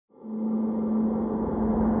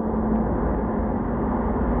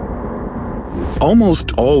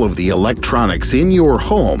Almost all of the electronics in your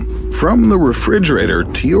home, from the refrigerator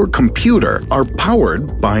to your computer, are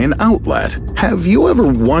powered by an outlet. Have you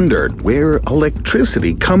ever wondered where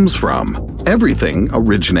electricity comes from? Everything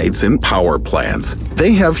originates in power plants.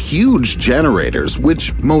 They have huge generators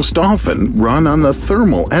which most often run on the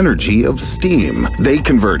thermal energy of steam. They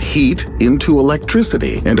convert heat into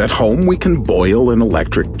electricity, and at home we can boil an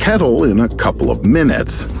electric kettle in a couple of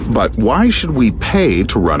minutes. But why should we pay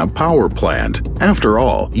to run a power plant? After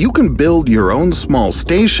all, you can build your own small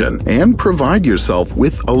station and provide yourself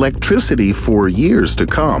with electricity for years to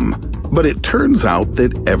come. But it turns out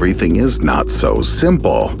that everything is not so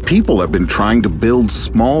simple. People have been trying to build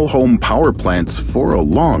small home power plants for a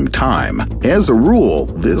long time. As a rule,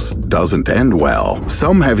 this doesn't end well.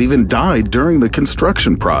 Some have even died during the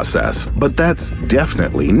construction process, but that's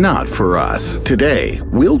definitely not for us. Today,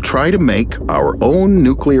 we'll try to make our own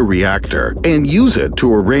nuclear reactor and use it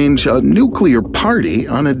to arrange a nuclear party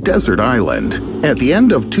on a desert island. At the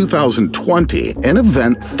end of 2020, an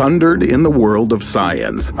event thundered in the world of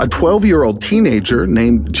science. A 12-year-old teenager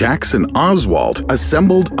named Jackson Oswalt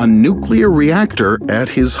assembled a nuclear reactor at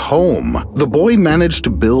his home. The boy managed to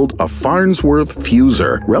build a Farnsworth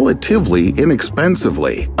fuser relatively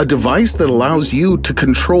inexpensively, a device that allows you to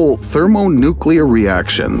control thermonuclear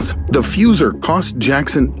reactions. The fuser cost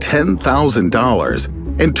Jackson $10,000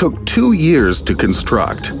 and took 2 years to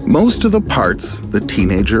construct. Most of the parts the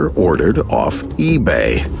teenager ordered off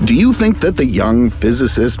eBay. Do you think that the young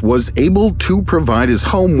physicist was able to provide his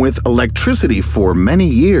home with electricity for many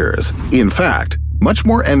years? In fact, much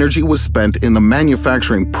more energy was spent in the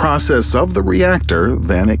manufacturing process of the reactor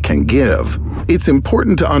than it can give. It's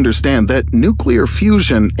important to understand that nuclear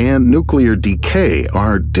fusion and nuclear decay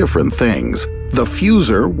are different things. The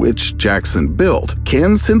fuser, which Jackson built,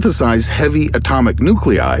 can synthesize heavy atomic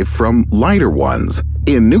nuclei from lighter ones.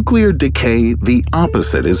 In nuclear decay, the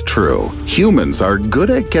opposite is true. Humans are good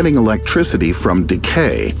at getting electricity from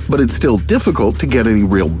decay, but it's still difficult to get any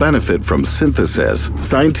real benefit from synthesis.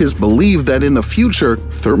 Scientists believe that in the future,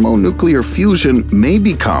 thermonuclear fusion may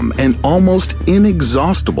become an almost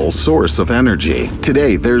inexhaustible source of energy.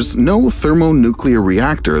 Today, there's no thermonuclear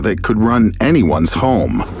reactor that could run anyone's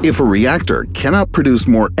home. If a reactor cannot produce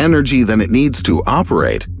more energy than it needs to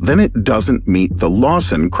operate, then it doesn't meet the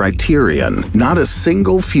Lawson criterion. Not a single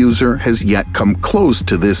fuser has yet come close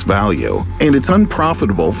to this value, and it's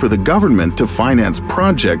unprofitable for the government to finance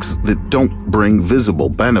projects that don't bring visible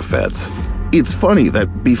benefits. It's funny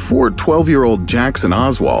that before 12-year-old Jackson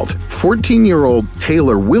Oswalt, 14-year-old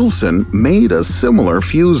Taylor Wilson made a similar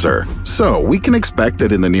fuser. So we can expect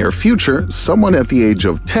that in the near future, someone at the age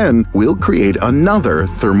of 10 will create another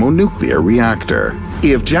thermonuclear reactor.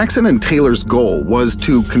 If Jackson and Taylor's goal was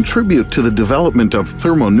to contribute to the development of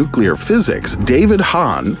thermonuclear physics, David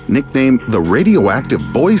Hahn, nicknamed the Radioactive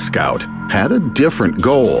Boy Scout, had a different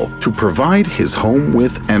goal: to provide his home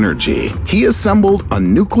with energy. He assembled a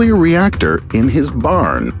nuclear reactor in his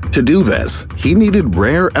barn. To do this, he needed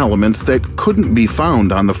rare elements that couldn't be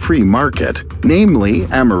found on the free market, namely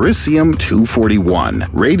americium-241,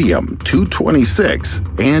 radium-226,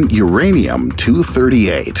 and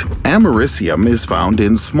uranium-238. Americium is found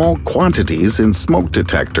in small quantities in smoke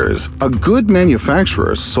detectors. A good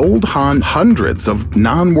manufacturer sold Hahn hundreds of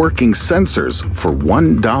non-working sensors for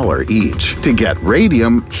 $1 each. To get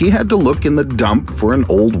radium, he had to look in the dump for an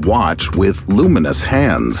old watch with luminous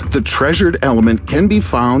hands. The treasured element can be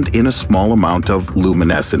found in a small amount of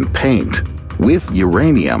luminescent paint. With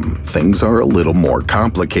uranium, things are a little more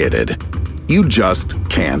complicated. You just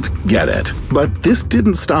can't get it. But this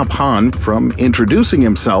didn't stop Hahn from introducing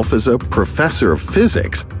himself as a professor of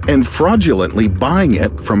physics and fraudulently buying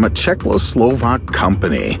it from a Czechoslovak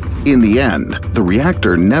company. In the end, the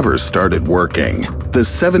reactor never started working. The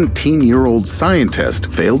 17-year-old scientist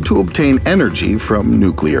failed to obtain energy from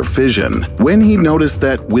nuclear fission. When he noticed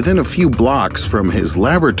that within a few blocks from his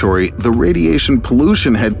laboratory, the radiation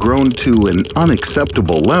pollution had grown to an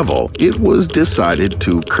unacceptable level, it was decided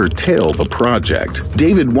to curtail the project.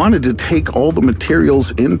 David wanted to take all the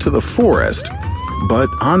materials into the forest, but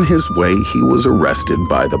on his way he was arrested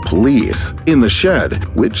by the police. In the shed,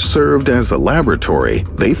 which served as a laboratory,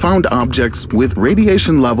 they found objects with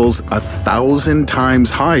radiation levels 1,000 times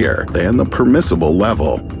higher than the permissible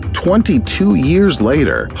level. 22 years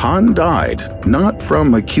later, Hahn died, not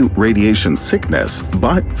from acute radiation sickness,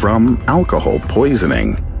 but from alcohol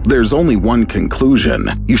poisoning. There's only one conclusion: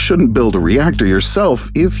 you shouldn't build a reactor yourself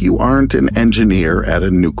if you aren't an engineer at a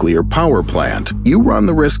nuclear power plant. You run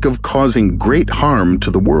the risk of causing great harm to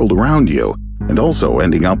the world around you, and also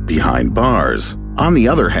ending up behind bars. On the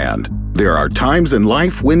other hand, There are times in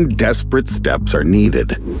life when desperate steps are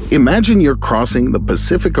needed. Imagine you're crossing the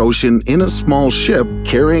Pacific Ocean in a small ship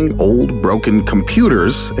carrying old broken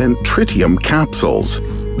computers and tritium capsules.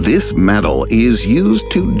 This metal is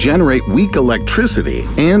used to generate weak electricity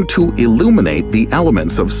and to illuminate the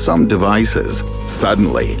elements of some devices.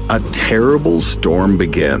 Suddenly, a terrible storm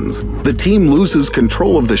begins. The team loses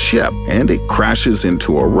control of the ship and it crashes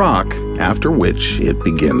into a rock, after which it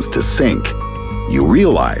begins to sink. You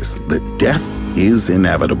realize that death is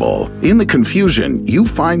inevitable. In the confusion, you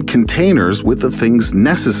find containers with the things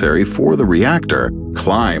necessary for the reactor,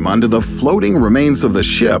 climb onto the floating remains of the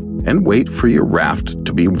ship, and wait for your raft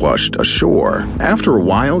to be washed ashore. After a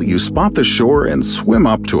while, you spot the shore and swim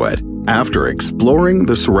up to it. After exploring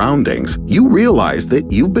the surroundings, you realize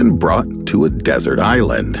that you've been brought to a desert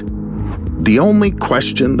island. The only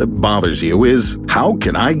question that bothers you is, how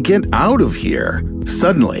can I get out of here?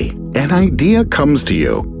 Suddenly, an idea comes to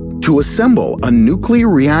you: to assemble a nuclear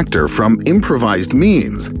reactor from improvised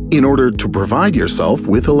means in order to provide yourself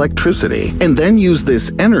with electricity, and then use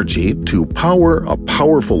this energy to power a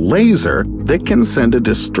powerful laser that can send a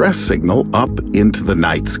distress signal up into the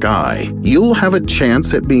night sky. You'll have a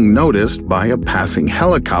chance at being noticed by a passing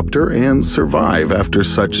helicopter and survive after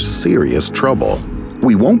such serious trouble.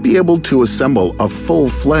 We won't be able to assemble a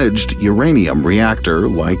full-fledged uranium reactor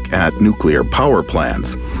like at nuclear power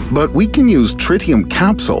plants, but we can use tritium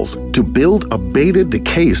capsules to build a beta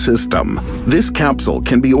decay system. This capsule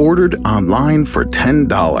can be ordered online for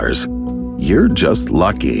 $10. You're just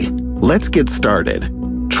lucky. Let's get started.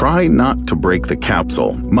 Try not to break the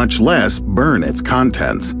capsule, much less burn its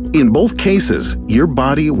contents. In both cases, your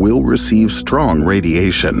body will receive strong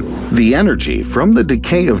radiation. The energy from the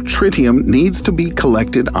decay of tritium needs to be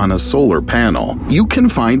collected on a solar panel. You can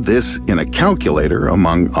find this in a calculator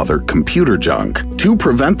among other computer junk. To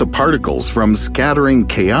prevent the particles from scattering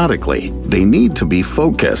chaotically, they need to be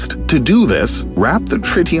focused. To do this, wrap the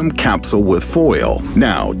tritium capsule with foil.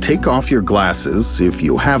 Now, take off your glasses if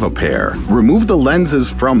you have a pair. Remove the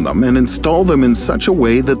lenses from them and install them in such a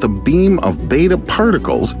way that the beam of beta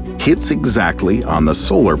particles hits exactly on the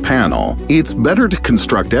solar panel. It's better to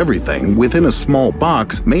construct everything within a small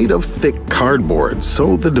box made of thick cardboard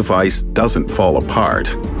so the device doesn't fall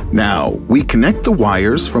apart. Now, we connect the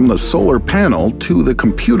wires from the solar panel to the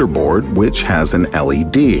computer board, which has an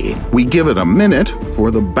LED. We give it a minute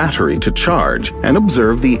for the battery to charge and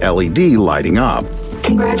observe the LED lighting up.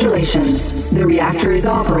 Congratulations, the reactor is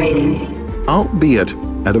operating. Albeit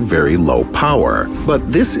at a very low power.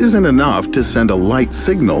 But this isn't enough to send a light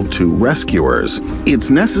signal to rescuers.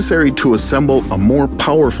 It's necessary to assemble a more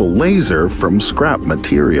powerful laser from scrap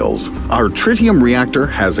materials. Our tritium reactor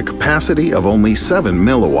has a capacity of only 7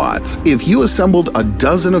 milliwatts. If you assembled a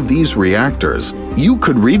dozen of these reactors, you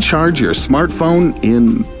could recharge your smartphone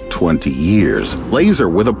in 20 years. Laser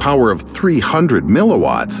with a power of 300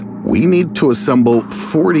 milliwatts. We need to assemble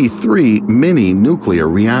 43 mini nuclear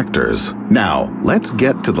reactors. Now, let's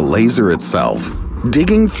get to the laser itself.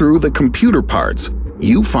 Digging through the computer parts,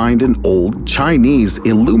 you find an old Chinese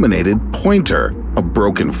illuminated pointer, a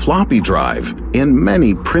broken floppy drive, and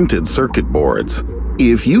many printed circuit boards.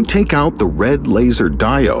 If you take out the red laser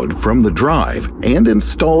diode from the drive and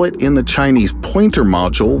install it in the Chinese pointer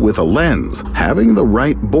module with a lens, having the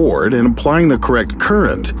right board and applying the correct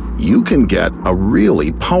current, you can get a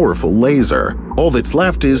really powerful laser. All that's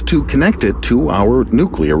left is to connect it to our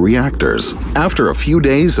nuclear reactors. After a few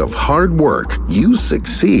days of hard work, you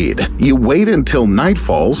succeed. You wait until night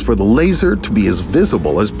falls for the laser to be as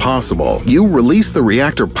visible as possible. You release the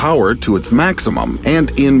reactor power to its maximum,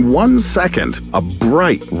 and in 1 second, a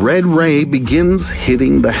bright red ray begins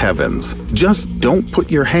hitting the heavens. Just don't put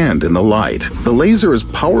your hand in the light. The laser is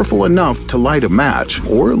powerful enough to light a match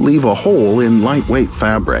or leave a hole in lightweight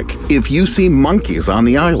fabric. If you see monkeys on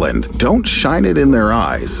the island, don't shine it in their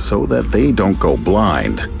eyes so that they don't go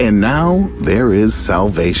blind. And now there is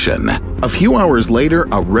salvation. A few hours later,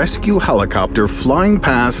 a rescue helicopter flying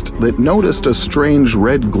past that noticed a strange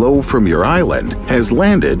red glow from your island has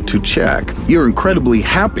landed to check. You're incredibly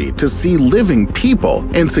happy to see living people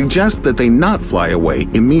and suggest that they not fly away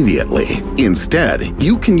immediately. Instead,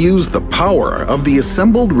 you can use the power of the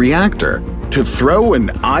assembled reactor to throw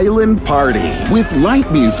an island party with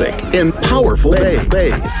light music and powerful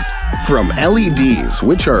bass. From LEDs,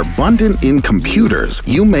 which are abundant in computers,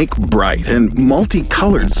 you make bright and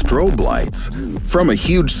multicolored strobe lights. From a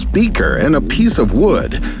huge speaker and a piece of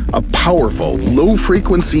wood, a powerful,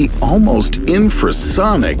 low-frequency, almost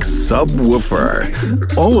infrasonic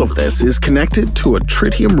subwoofer. All of this is connected to a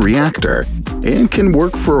tritium reactor and can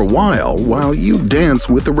work for a while you dance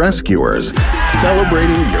with the rescuers,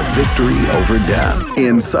 celebrating your victory over death.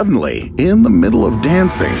 And suddenly, in the middle of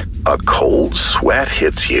dancing, a cold sweat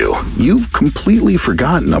hits you. You've completely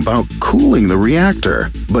forgotten about cooling the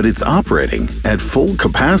reactor, but it's operating at full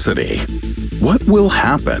capacity. What will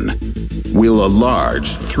happen? Will a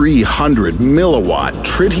large 300 milliwatt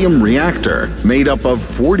tritium reactor made up of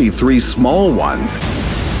 43 small ones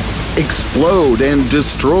explode and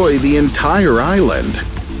destroy the entire island?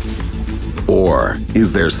 Or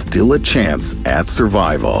is there still a chance at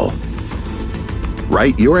survival?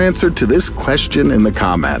 Write your answer to this question in the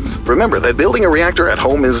comments. Remember that building a reactor at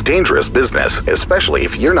home is dangerous business, especially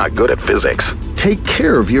if you're not good at physics. Take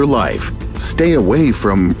care of your life, stay away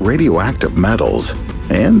from radioactive metals,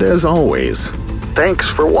 and as always, thanks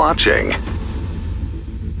for watching.